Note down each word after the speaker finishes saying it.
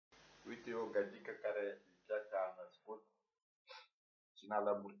știu o gagică care zicea că a născut și n-a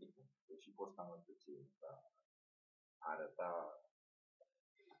dat burtică. Și posta mătuție, arăta...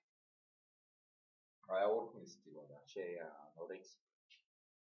 Aia oricum e stilă, dar ce e anorexie.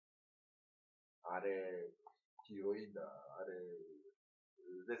 Are tiroidă, are...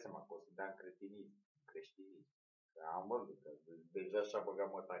 Îți dai seama că o să dea în creștinism. Am văzut că deja și-a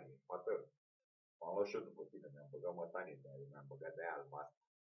băgat mătanie. Fată, m-am luat și eu după tine, mi-am băgat mătanie de aia, mi-am băgat de aia albastră.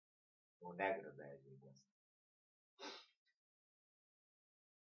 Nu neagră de aia din asta.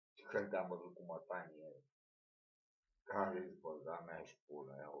 Și când te-am văzut cu mătanie, am zis, bă, da mea și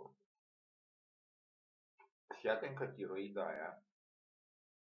pula aia oricum. Și atent că tiroida aia,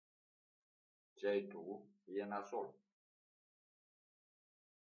 ce ai tu, e nasol.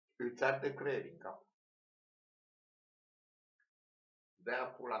 Îți arde creierii în cap.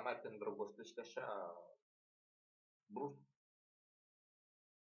 De-aia pula mea te îndrăgostește așa brusc.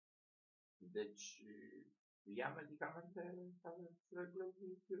 Deci, ia medicamente ca să-ți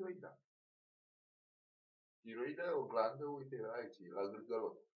reglezi tiroida. Tiroida e o glandă, uite, aici, la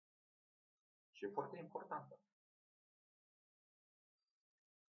gârgălot. Și e foarte importantă.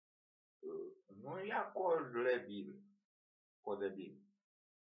 Nu ia codebil.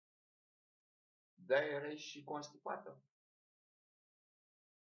 De-aia ești și constipată.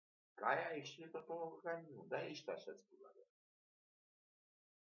 Că aia a ieșit tot organismul. De-aia ești așa spulare.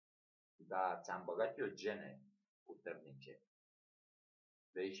 Dar ți-am băgat eu gene puternice.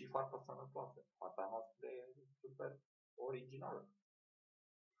 De ieși fata sănătoasă. Fata noastră e super originală.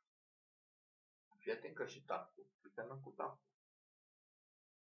 Fii atent că și tactul. Prietenă cu tactul.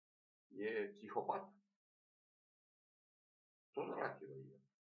 E psihopat. Tot de la tiroidă.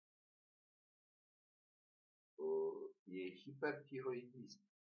 E hipertiroidist.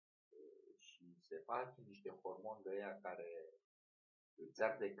 Și se face niște hormoni de aia care îți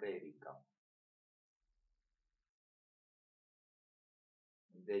arde creierii în cap.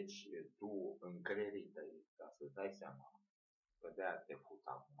 Deci tu în creierii tăi, ca să-ți dai seama, că de-aia te fut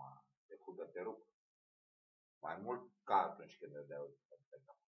acum, te fut de te rup. Mai mult ca atunci când îți dai pe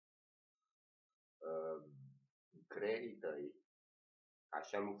cap. În creierii tăi,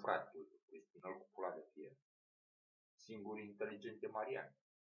 așa lui fratul, Cristinul cu pula de fier, singur inteligent e Marian.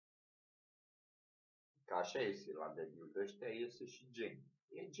 Că așa iese la debil de ăștia, iese și geni.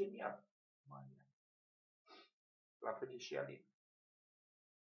 E genial, Marian. La fel și Alin.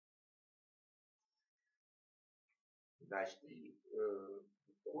 Dar știi,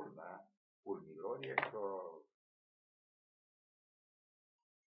 culmea culmilor e că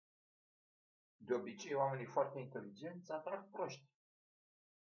de obicei oamenii foarte inteligenți atrag proști.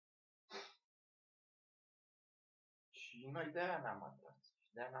 Și noi de-aia ne-am atras.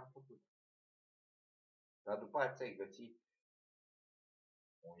 Și de-aia n-am putut. Dar după aia ți-ai găsit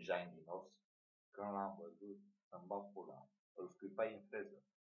un jain din os. Când l-am văzut, îmi bag pula. Îl scuipai în freză.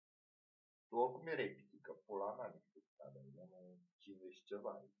 Tu oricum erai pitică, pula mea, nu știu, dar 1,50 și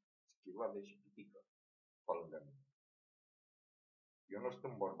ceva. Schivade și pitică. Pe lângă mine. Eu nu sunt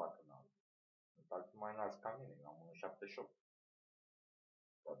un bărbat înalt. Sunt alții mai înalți ca mine, eu am 1,78.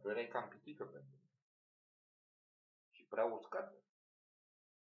 Dar tu erai cam pitică pentru mine. Și prea uscată.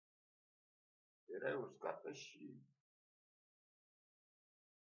 Erai uscată și...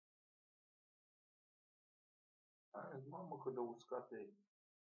 Ai, mamă, cât de uscată e.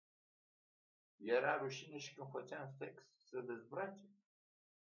 Era rușine și când făceam sex să dezbrace.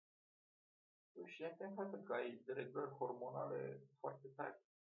 Și atent, fată, că ai reglări hormonale foarte tari.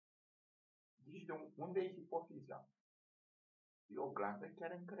 Deci de unde e hipofiza? E o glandă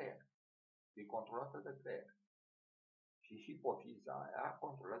chiar în creier. E controlată de creier. Și hipofiza aia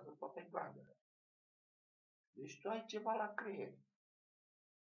controlează toate glandele. Deci tu ai ceva la creier.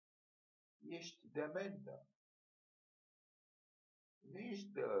 Ești dementă. Nu ești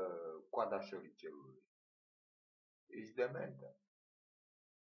de coada șoricelului. Ești dementă.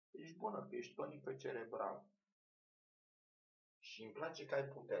 Ești bună, că ești tonică cerebrală. Și îmi place că ai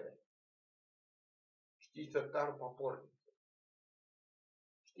putere. Știi să car paporniță.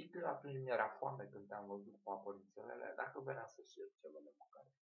 Știi că atunci mi-era foame când te-am văzut cu papornițele alea, dacă venea să-și iei ceva de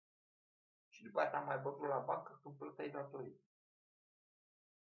mâncare. Și după aceea te-am mai bătut la bancă când plăteai datorii.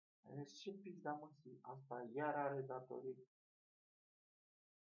 Am zis, ce pizda mă, asta iar are datorii.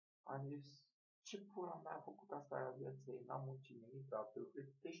 Am zis, ce pula mea a făcut asta la viața ei, n-am muncit nimic, dar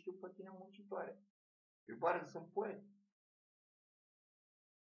te știu pe tine muncitoare. Eu pare sunt poet.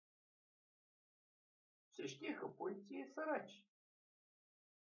 Se știe că poeții e săraci.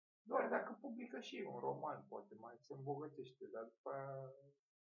 Doar dacă publică și un roman, poate mai se îmbogățește, dar după aia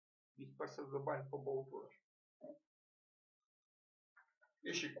dispersă de bani pe băutură.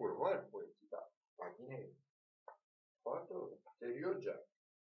 E și curvări, poeții, da. La tine e foarte serios, Jack.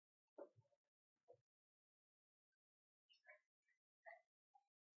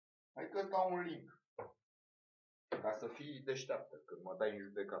 Hai că îți dau un link. Ca să fii deșteaptă când mă dai în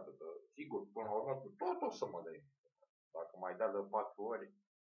judecată. Că, sigur, până la urmă, tu tot o să mă dai în judecată. Dacă mai dai de 4 ori.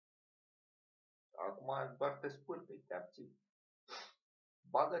 Acum doar te spârtei, te abții.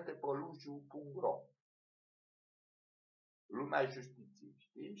 Bagă-te pe luju.ro, lumea justiției,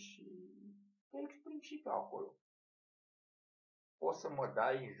 știi? Și te exprimi și pe acolo. Poți să mă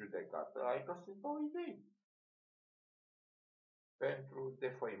dai în judecată, adică să-ți dau idei. Pentru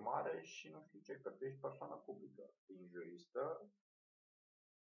defăimare și nu știu ce, că tu ești persoană publică. Injuristă,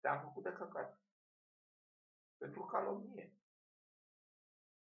 te-am făcut de căcat. Pentru calomnie.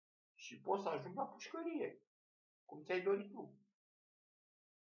 Și poți să ajungi la pușcărie, cum ți-ai dorit tu.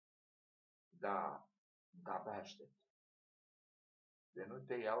 Da, abia aștept. De nu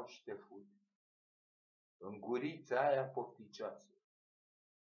te iau și te fut în gurița aia pofticioasă.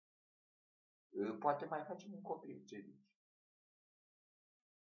 Poate mai facem un copil, ce zici?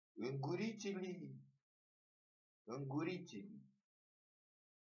 În gurițile.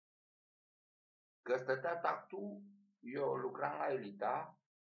 Că stătea tactul, eu lucram la Elita,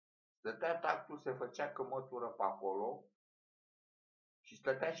 stătea tactul, se făcea cămătură pe acolo și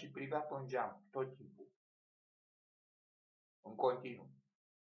stătea și privea pe geam tot timpul. În continuu.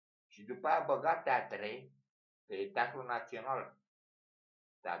 Și după aia băga teatre, că e Teatrul Național,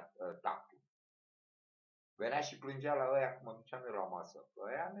 tactul. Venea și plângea la ăia cum mă duceam eu la masă.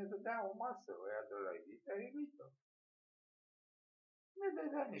 Ăia ne dădea o masă, ăia de la Elita. Ne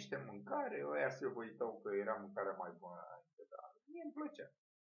dădea niște mâncare, ăia se uitau că era mâncarea mai bună înainte, dar mie îmi plăcea.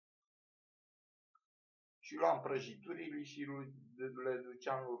 Și luam prăjiturile și le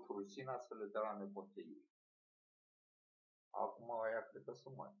duceam lui Frusina să le dea la nepoței. Acum ăia cred că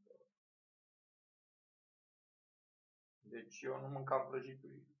sunt mai. Deci eu nu mâncam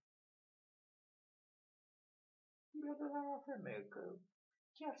prăjiturile. Le dădeam la femeie, că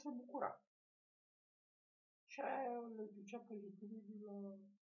chiar se bucura. Și aia le ducea prăjiturile la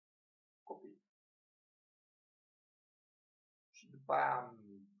copii. Și după aia am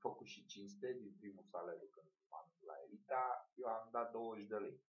făcut și 500 din primul salariu când m-am dus la Elita, eu am dat 20 de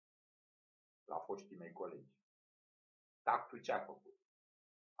lei la foștii mei colegi. Tactul ce a făcut?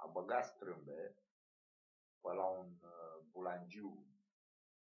 A băgat strâmbe pe la un bulangiu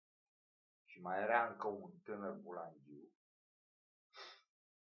și mai era încă un tânăr bulangiu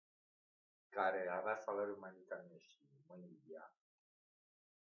care avea salariul mai mic al meu și mă invidia.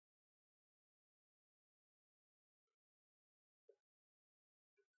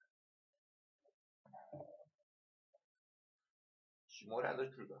 Și morea de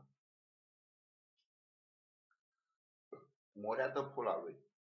ciudă. Morea de pula lui.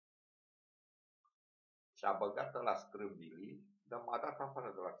 Și a băgat la strâmbilii, dar m-a dat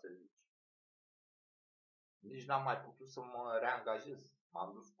afară de la serviciu. Nici n-am mai putut să mă reangajez.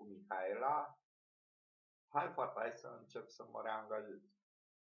 M-am dus cu Mihaela. Hai, fata, hai să încep să mă reangajez.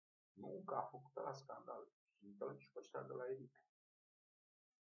 Nu, că a făcut la scandal. Și înțelegi și pe ăștia de la Elita.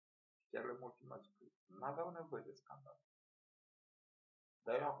 Chiar le mulțumesc. N-aveau nevoie de scandal.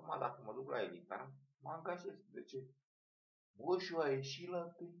 Dar eu acum, dacă mă duc la Elita, mă angajez. De ce? Moșu a ieșit la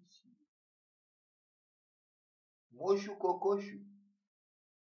pensie. Moșu Cocoșu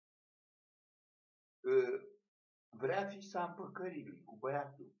vrea fița împăcării cu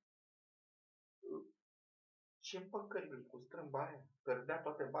băiatul. Ce împăcării cu strâmba aia? Perdea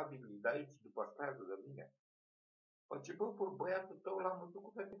toate babile de aici după stradă de mine. Face, bă, băiatul tău l-am văzut cu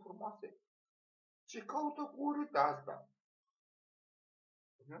fete frumoase. Ce caută cu urâtă asta?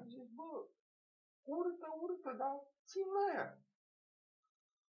 Și am zis, bă, urâtă, dar țin la ea.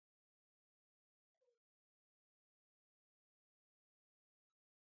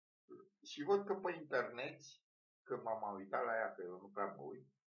 Și văd că pe internet, când m-am uitat la ea, că eu nu prea mă uit,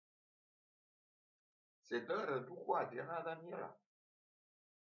 se dă raducu Adriana Daniela.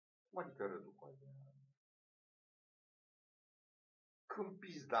 Cum adică raducu Adriana? Când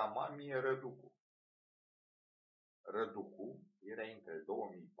pizda mami e raducu. Raducu era între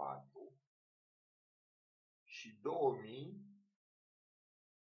 2004 și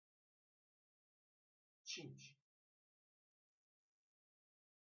 2005.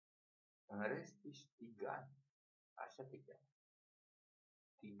 În rest ești Tigan. Așa te cheamă.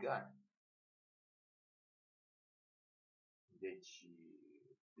 Tigan. Deci,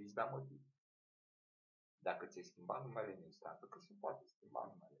 pizda motiv. Dacă ți-ai schimbat numele în instanță, că se poate schimba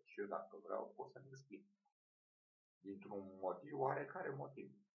numele. Și eu dacă vreau, pot să mi-l schimb. Dintr-un motiv, oarecare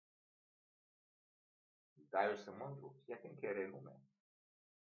motiv. Dar eu sunt mândru. Fii atent că e renume.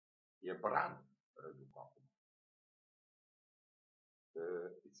 E brand, Răducu acum.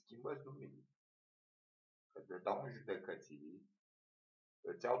 Îți schimbă-ți numele. Că te dau în judecății,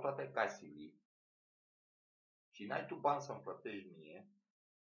 îți iau toate casilii și n-ai tu bani să-mi plătești mie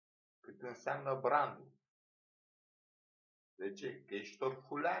cât înseamnă brandul. De ce? Că ești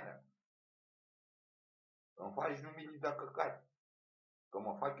torfuleană. Îmi faci numele de căcat. Că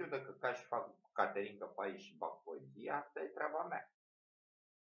mă fac eu de căcat și fac Caterin Căpai și bag poezia, asta e treaba mea.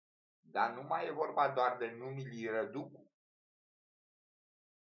 Dar nu mai e vorba doar de numele Răducu.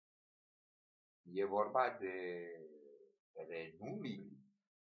 E vorba de renumele.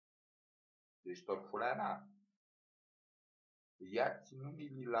 Deci torfuleana. Ia-ți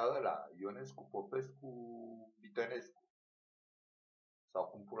numele la ăla, Ionescu, Popescu, Bitănescu. Sau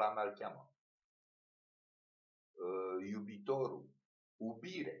cum pula mea îl cheamă. Iubitorul.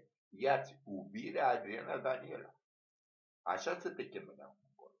 Ubire. Ia-ți ubire, Adriana, Daniela. Așa să te cheme de acum.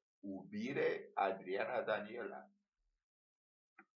 Ubire, Adriana, Daniela.